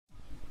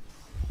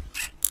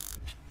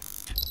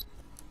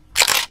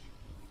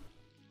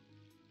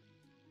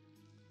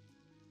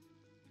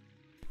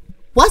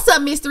What's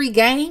up, mystery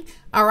gang?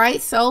 All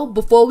right, so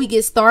before we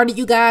get started,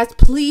 you guys,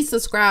 please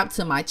subscribe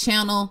to my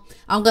channel.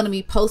 I'm going to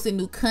be posting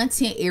new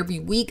content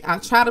every week. I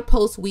try to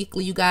post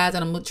weekly, you guys,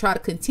 and I'm going to try to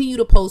continue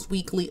to post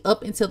weekly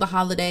up until the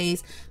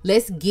holidays.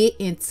 Let's get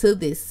into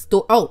this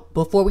story. Oh,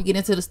 before we get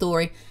into the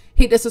story,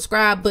 hit the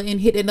subscribe button,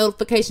 hit the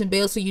notification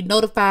bell so you're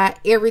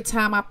notified every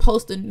time I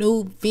post a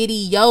new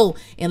video.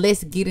 And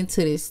let's get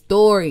into this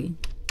story.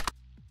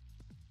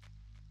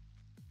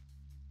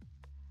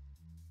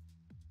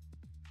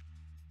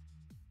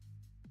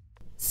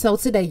 So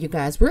today, you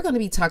guys, we're going to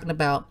be talking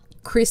about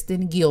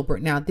Kristen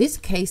Gilbert. Now, this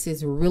case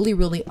is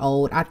really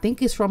old. I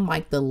think it's from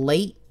like the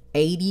late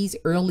 80s,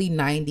 early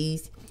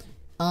 90s.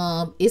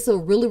 It's a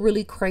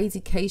really crazy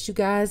case, you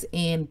guys.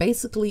 And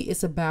basically,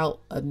 it's about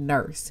a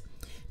nurse.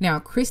 Now,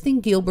 Kristen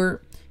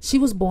Gilbert, she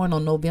was born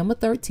on November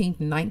 13th,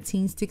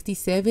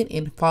 1967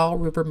 in Fall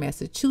River,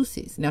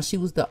 Massachusetts. Now, she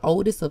was the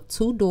oldest of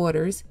two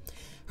daughters.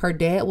 Her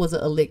dad was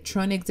an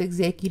electronics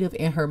executive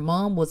and her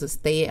mom was a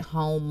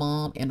stay-at-home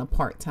mom and a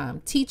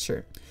part-time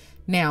teacher.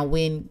 Now,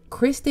 when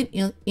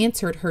Kristen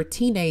entered her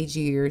teenage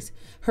years,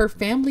 her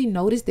family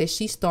noticed that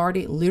she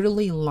started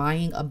literally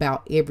lying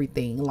about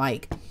everything.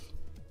 Like,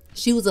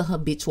 she was a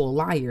habitual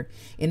liar.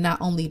 And not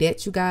only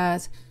that, you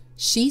guys,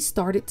 she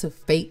started to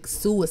fake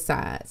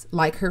suicides.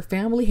 Like, her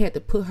family had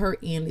to put her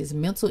in this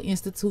mental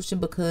institution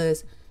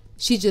because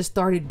she just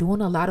started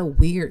doing a lot of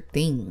weird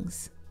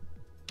things.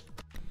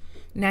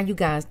 Now, you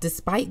guys,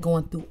 despite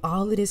going through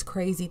all of this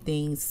crazy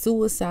things,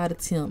 suicide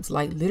attempts,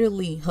 like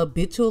literally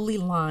habitually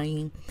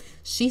lying,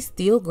 she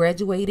still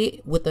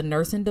graduated with a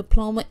nursing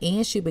diploma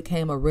and she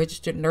became a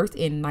registered nurse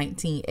in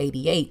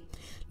 1988.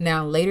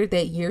 Now, later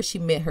that year, she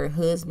met her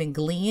husband,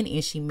 Glenn,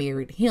 and she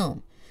married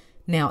him.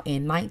 Now,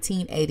 in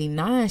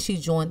 1989, she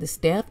joined the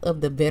staff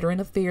of the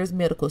Veteran Affairs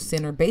Medical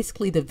Center,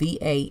 basically the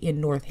VA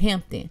in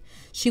Northampton.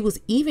 She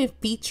was even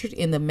featured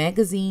in the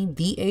magazine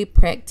VA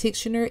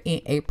Practitioner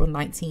in April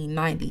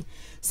 1990.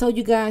 So,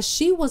 you guys,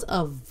 she was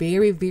a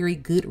very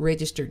good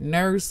registered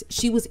nurse.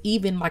 She was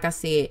even, like I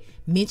said,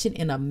 mentioned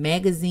in a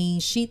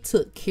magazine. She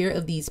took care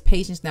of these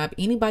patients. Now, if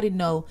anybody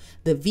know,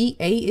 the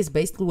VA is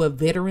basically where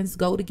veterans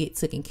go to get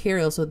taken care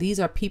of. So these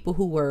are people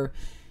who were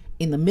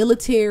in the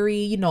military,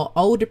 you know,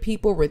 older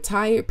people,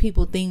 retired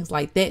people, things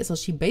like that. So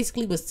she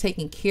basically was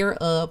taking care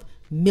of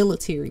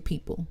military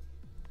people.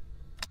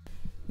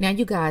 Now,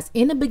 you guys,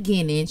 in the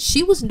beginning,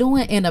 she was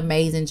doing an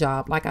amazing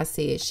job. Like I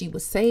said, she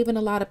was saving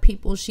a lot of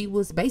people. She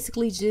was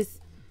basically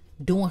just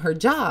doing her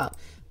job.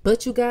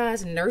 But you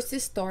guys,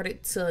 nurses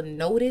started to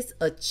notice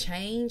a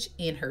change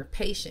in her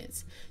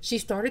patients. She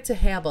started to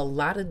have a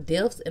lot of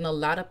deaths and a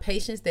lot of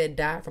patients that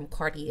died from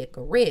cardiac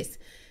arrest.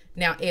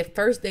 Now, at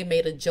first, they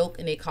made a joke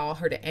and they called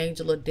her the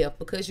angel of death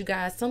because, you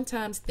guys,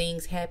 sometimes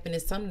things happen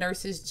and some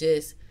nurses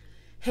just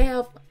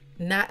have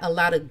not a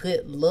lot of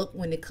good luck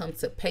when it comes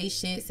to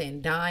patients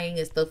and dying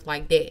and stuff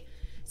like that.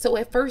 So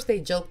at first,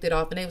 they joked it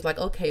off and they was like,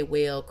 okay,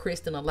 well,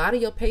 Kristen, a lot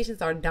of your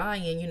patients are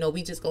dying. You know,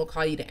 we just gonna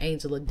call you the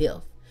angel of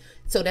death.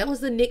 So that was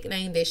the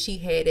nickname that she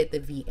had at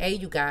the VA,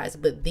 you guys.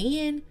 But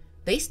then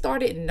they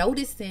started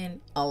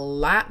noticing a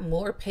lot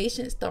more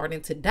patients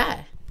starting to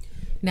die.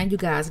 Now, you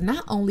guys,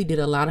 not only did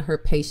a lot of her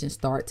patients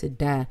start to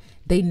die,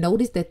 they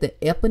noticed that the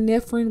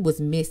epinephrine was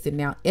missing.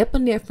 Now,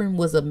 epinephrine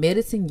was a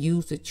medicine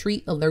used to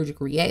treat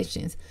allergic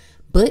reactions,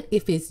 but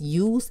if it's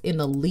used in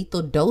a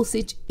lethal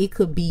dosage, it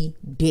could be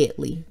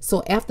deadly.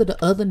 So after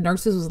the other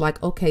nurses was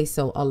like, okay,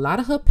 so a lot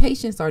of her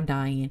patients are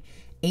dying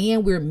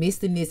and we're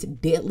missing this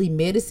deadly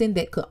medicine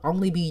that could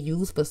only be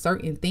used for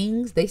certain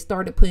things, they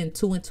started putting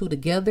two and two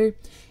together.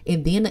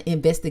 And then an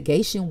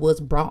investigation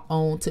was brought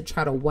on to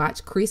try to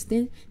watch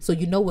Kristen. So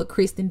you know what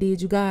Kristen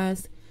did, you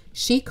guys?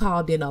 She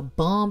called in a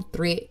bomb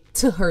threat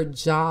to her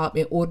job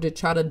in order to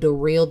try to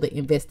derail the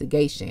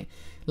investigation.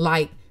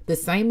 Like the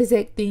same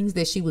exact things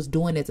that she was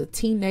doing as a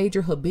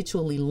teenager,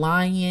 habitually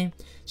lying.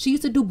 She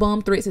used to do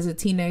bomb threats as a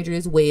teenager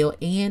as well.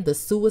 And the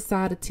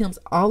suicide attempts,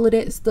 all of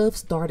that stuff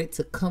started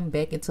to come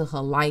back into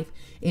her life.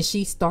 And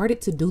she started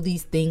to do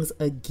these things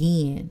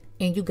again.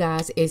 And you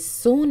guys, as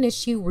soon as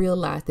she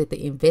realized that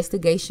the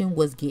investigation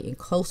was getting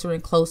closer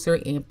and closer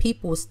and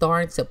people were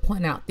starting to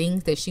point out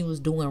things that she was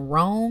doing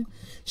wrong,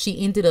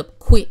 she ended up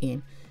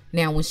quitting.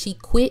 Now, when she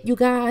quit, you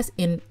guys,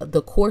 in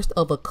the course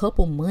of a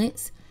couple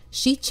months,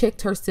 she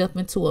checked herself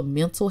into a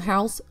mental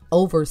house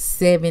over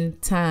 7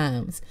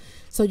 times.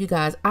 So, you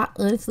guys, I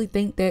honestly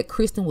think that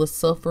Kristen was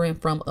suffering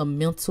from a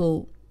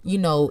mental, you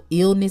know,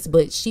 illness,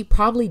 but she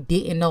probably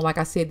didn't know. Like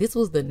I said, this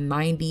was the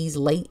 90s,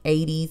 late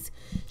 80s.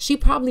 She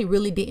probably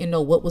really didn't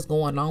know what was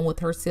going on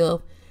with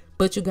herself.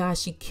 But you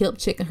guys, she kept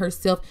checking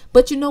herself.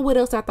 But you know what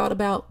else I thought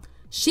about?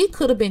 She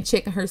could have been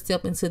checking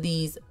herself into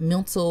these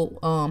mental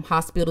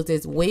hospitals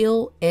as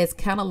well as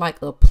kind of like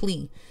a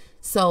plea.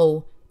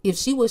 So if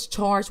she was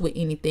charged with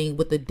anything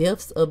with the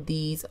deaths of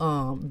these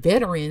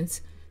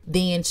veterans,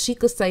 then she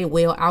could say,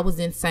 well, I was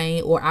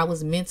insane or I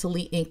was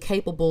mentally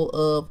incapable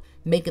of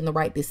making the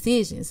right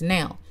decisions.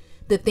 Now,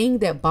 the thing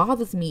that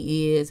bothers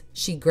me is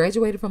she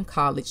graduated from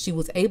college. She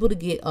was able to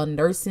get a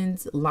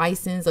nursing's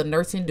license, a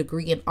nursing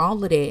degree and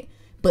all of that.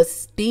 but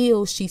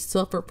still she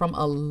suffered from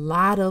a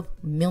lot of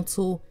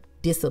mental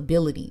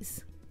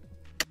disabilities.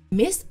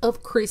 Midst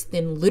of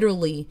Kristen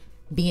literally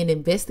being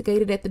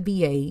investigated at the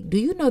VA, do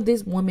you know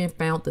this woman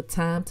found the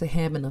time to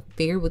have an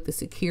affair with the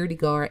security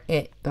guard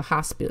at the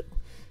hospital?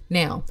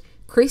 Now,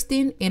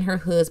 Kristen and her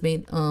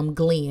husband,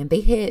 Glenn,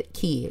 they had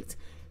kids.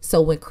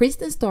 So when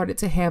Kristen started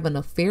to have an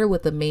affair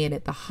with a man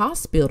at the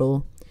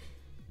hospital,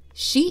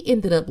 she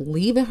ended up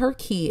leaving her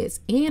kids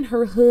and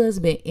her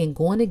husband and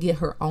going to get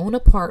her own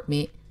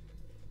apartment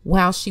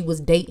while she was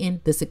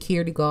dating the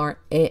security guard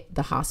at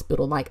the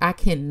hospital. Like, I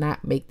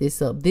cannot make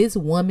this up. This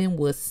woman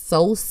was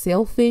so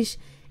selfish.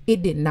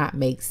 It did not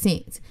make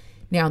sense.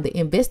 Now, the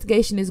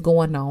investigation is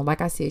going on.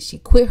 Like I said, she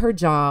quit her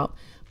job,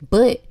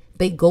 but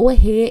they go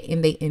ahead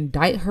and they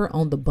indict her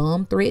on the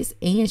bomb threats,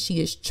 and she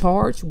is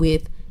charged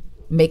with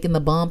making the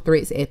bomb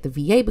threats at the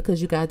VA,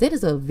 because you guys, that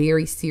is a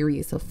very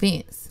serious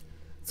offense.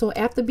 So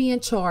after being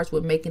charged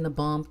with making the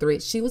bomb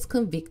threats, she was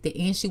convicted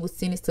and she was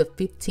sentenced to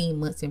 15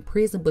 months in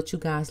prison. But you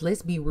guys,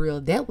 let's be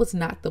real, that was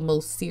not the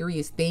most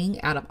serious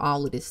thing out of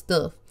all of this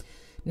stuff.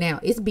 Now,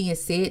 it's being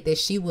said that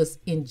she was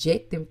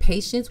injecting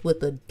patients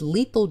with a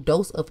lethal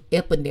dose of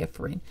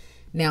epinephrine.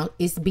 Now,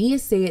 it's being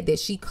said that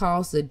she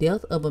caused the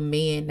death of a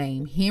man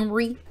named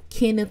Henry,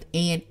 Kenneth,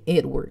 and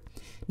Edward.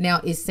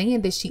 Now, it's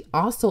saying that she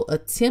also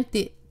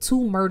attempted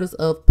 2 murders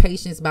of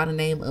patients by the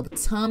name of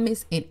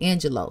Thomas and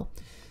Angelo.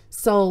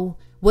 So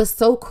what's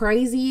so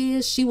crazy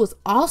is she was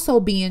also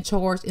being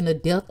charged in the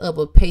death of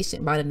a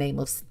patient by the name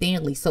of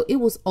Stanley. So it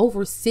was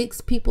over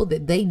 6 people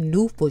that they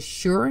knew for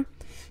sure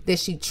that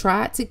she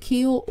tried to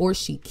kill or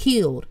she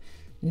killed.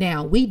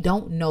 Now, we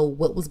don't know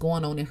what was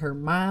going on in her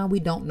mind. We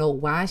don't know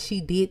why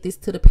she did this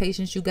to the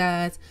patients, you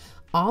guys.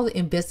 All the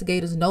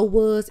investigators know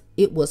was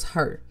it was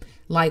her.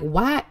 Like,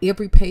 why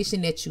every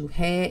patient that you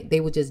had, they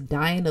were just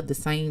dying of the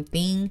same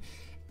thing.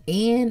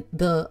 And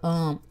the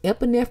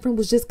epinephrine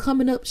was just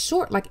coming up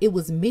short, like it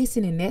was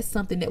missing, and that's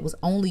something that was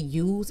only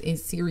used in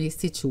serious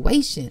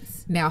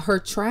situations. Now, her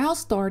trial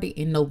started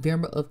in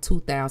November of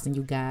 2000,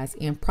 you guys,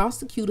 and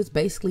prosecutors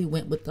basically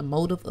went with the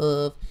motive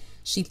of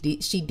she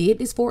did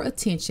this for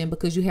attention,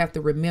 because you have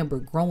to remember,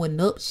 growing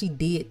up, she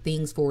did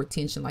things for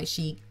attention. Like,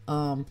 she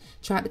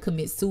tried to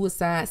commit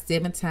suicide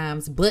 7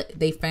 times, but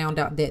they found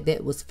out that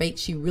that was fake.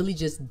 She really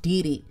just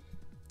did it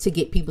to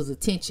get people's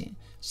attention.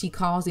 She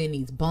calls in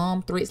these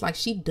bomb threats. Like,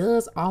 she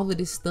does all of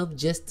this stuff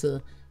just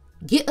to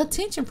get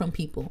attention from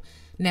people.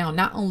 Now,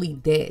 not only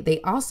that, they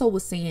also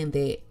were saying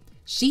that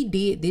she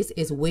did this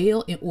as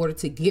well in order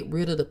to get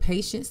rid of the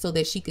patient so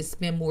that she could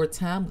spend more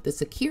time with the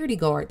security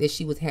guard that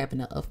she was having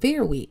an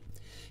affair with.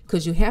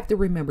 Because you have to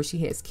remember, she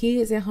has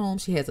kids at home,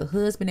 she has a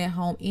husband at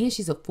home, and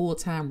she's a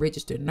full-time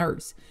registered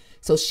nurse.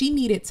 So she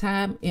needed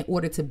time in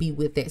order to be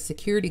with that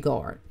security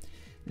guard.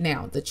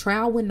 Now, the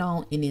trial went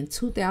on, and in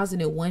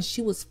 2001,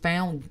 she was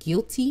found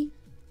guilty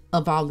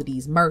of all of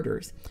these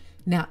murders.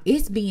 Now,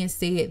 it's being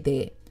said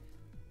that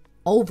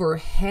over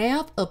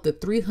half of the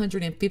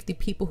 350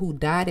 people who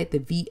died at the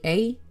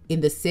VA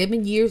in the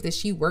 7 years that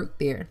she worked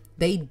there,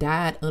 they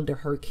died under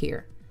her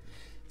care.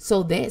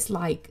 So that's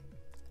like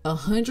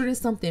 100 and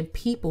something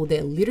people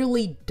that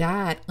literally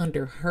died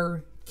under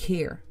her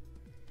care.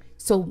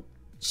 So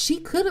she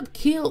could have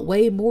killed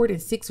way more than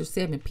 6 or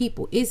 7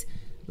 people. It's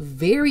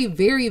very,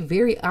 very,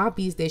 very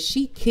obvious that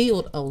she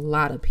killed a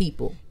lot of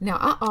people. Now,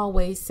 I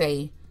always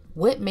say,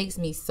 what makes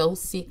me so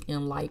sick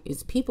in life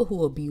is people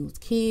who abuse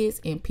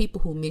kids and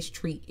people who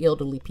mistreat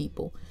elderly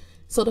people.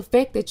 So the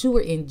fact that you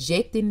were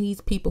injecting these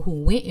people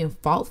who went and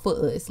fought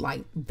for us,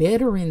 like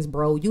veterans,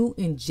 bro, you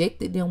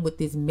injected them with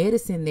this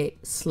medicine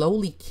that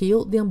slowly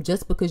killed them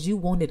just because you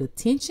wanted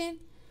attention.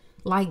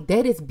 Like,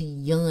 that is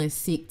beyond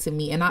sick to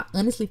me. And I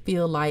honestly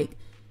feel like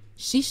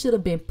she should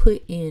have been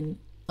put in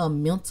a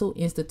mental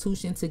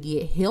institution to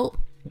get help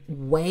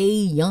way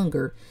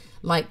younger.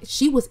 Like,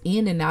 she was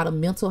in and out of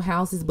mental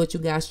houses, but you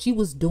guys, she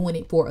was doing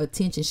it for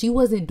attention. She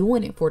wasn't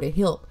doing it for the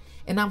help.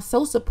 And I'm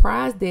so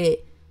surprised that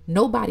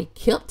nobody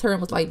kept her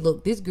and was like,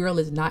 look, this girl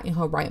is not in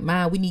her right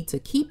mind. We need to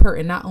keep her.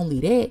 And not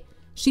only that,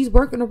 she's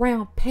working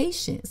around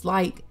patients.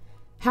 Like,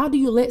 how do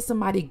you let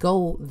somebody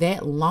go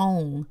that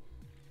long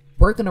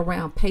working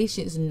around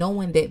patients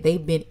knowing that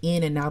they've been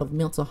in and out of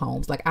mental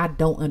homes? Like, I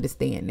don't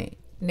understand that.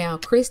 Now,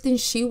 Kristen,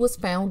 she was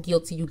found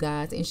guilty, you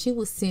guys, and she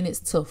was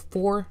sentenced to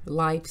 4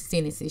 life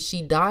sentences.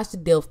 She dodged the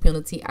death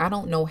penalty. I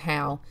don't know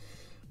how,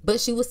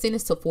 but she was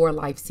sentenced to 4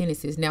 life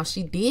sentences. Now,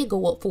 she did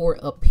go up for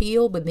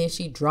appeal, but then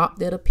she dropped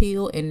that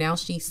appeal, and now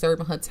she's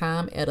serving her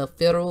time at a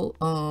federal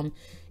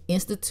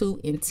institute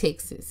in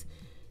Texas.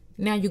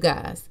 Now, you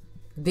guys,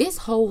 this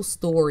whole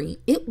story,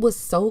 it was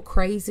so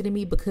crazy to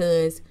me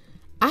because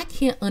I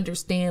can't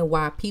understand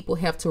why people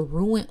have to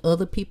ruin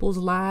other people's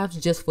lives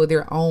just for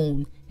their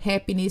own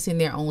happiness and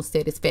their own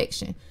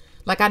satisfaction.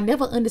 Like, I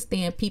never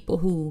understand people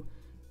who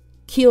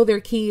kill their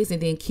kids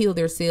and then kill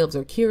themselves,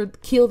 or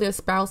kill their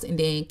spouse and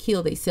then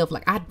kill themselves.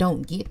 Like, I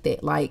don't get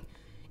that. Like,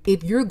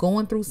 if you're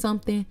going through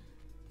something,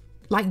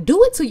 like,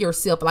 do it to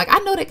yourself. Like, I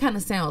know that kind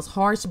of sounds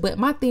harsh, but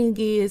my thing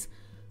is,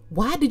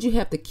 why did you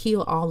have to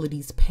kill all of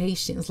these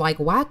patients? Like,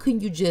 why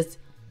couldn't you just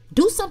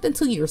do something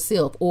to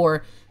yourself,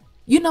 or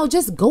you know,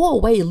 just go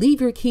away,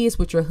 leave your kids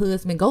with your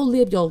husband, go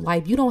live your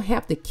life. You don't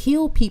have to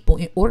kill people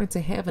in order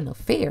to have an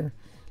affair.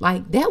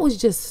 Like, that was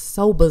just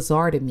so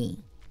bizarre to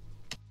me.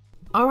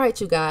 All right,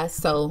 you guys,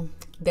 so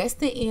that's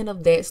the end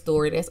of that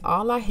story. That's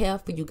all I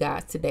have for you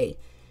guys today.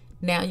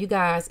 Now, you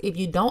guys, if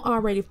you don't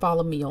already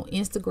follow me on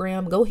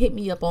Instagram, go hit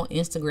me up on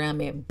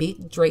Instagram at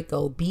Big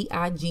Draco,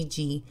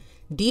 BIGGDRACCO.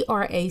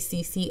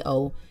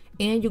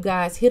 And you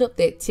guys, hit up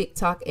that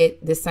TikTok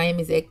at the same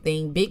exact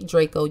thing, Big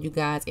Draco, you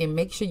guys. And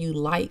make sure you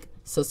like,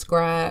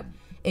 subscribe.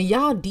 And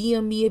y'all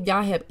DM me if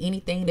y'all have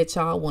anything that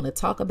y'all want to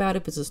talk about.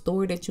 If it's a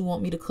story that you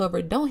want me to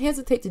cover, don't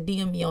hesitate to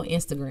DM me on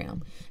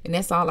Instagram. And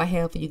that's all I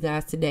have for you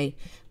guys today.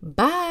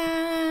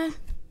 Bye.